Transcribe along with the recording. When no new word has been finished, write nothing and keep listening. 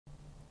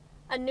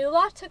A new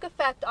law took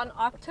effect on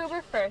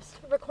October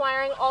 1st,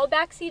 requiring all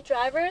backseat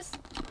drivers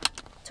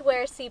to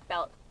wear a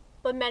seatbelt.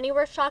 But many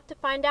were shocked to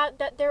find out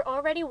that there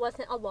already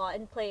wasn't a law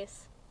in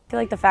place. I feel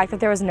like the fact that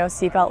there was no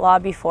seatbelt law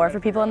before for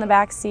people in the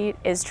back seat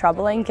is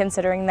troubling,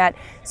 considering that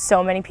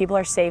so many people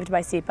are saved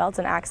by seatbelts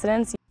in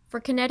accidents. For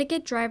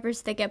Connecticut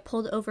drivers that get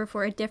pulled over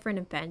for a different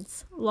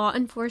offense, law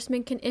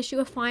enforcement can issue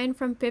a fine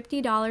from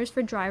 $50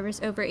 for drivers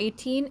over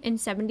 18 and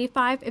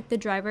 $75 if the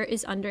driver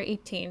is under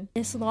 18.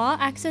 This law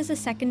acts as a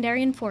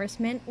secondary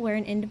enforcement where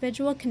an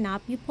individual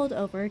cannot be pulled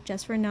over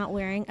just for not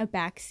wearing a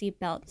back seat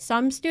belt.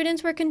 Some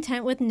students were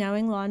content with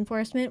knowing law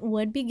enforcement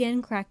would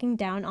begin cracking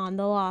down on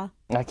the law.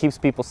 That keeps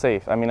people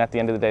safe. I mean, at the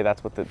end of the day,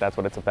 that's what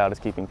it's about, is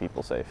keeping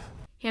people safe.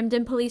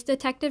 Hampden Police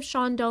Detective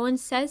Sean Dolan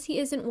says he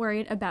isn't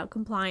worried about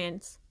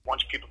compliance.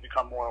 Once people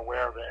become more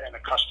aware of it and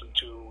accustomed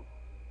to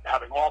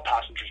having all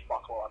passengers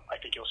buckle up, I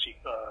think you'll see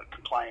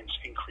compliance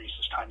increase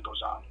as time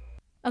goes on.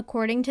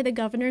 According to the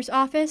governor's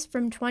office,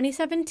 from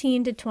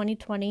 2017 to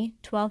 2020,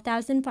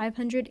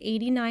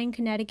 12,589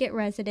 Connecticut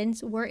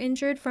residents were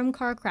injured from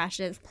car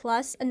crashes,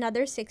 plus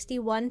another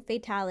 61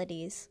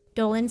 fatalities.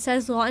 Dolan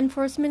says law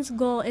enforcement's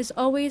goal is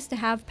always to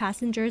have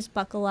passengers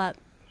buckle up.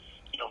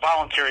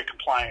 Voluntary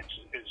compliance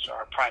is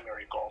our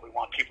primary goal. We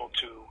want people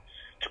to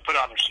put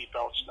on their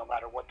seatbelts no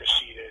matter what the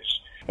seat is.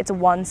 It's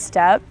one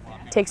step,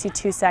 takes you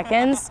 2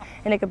 seconds,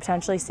 and it could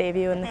potentially save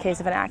you in the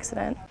case of an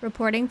accident.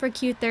 Reporting for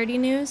Q30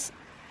 News,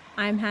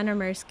 I'm Hannah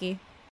Mirsky.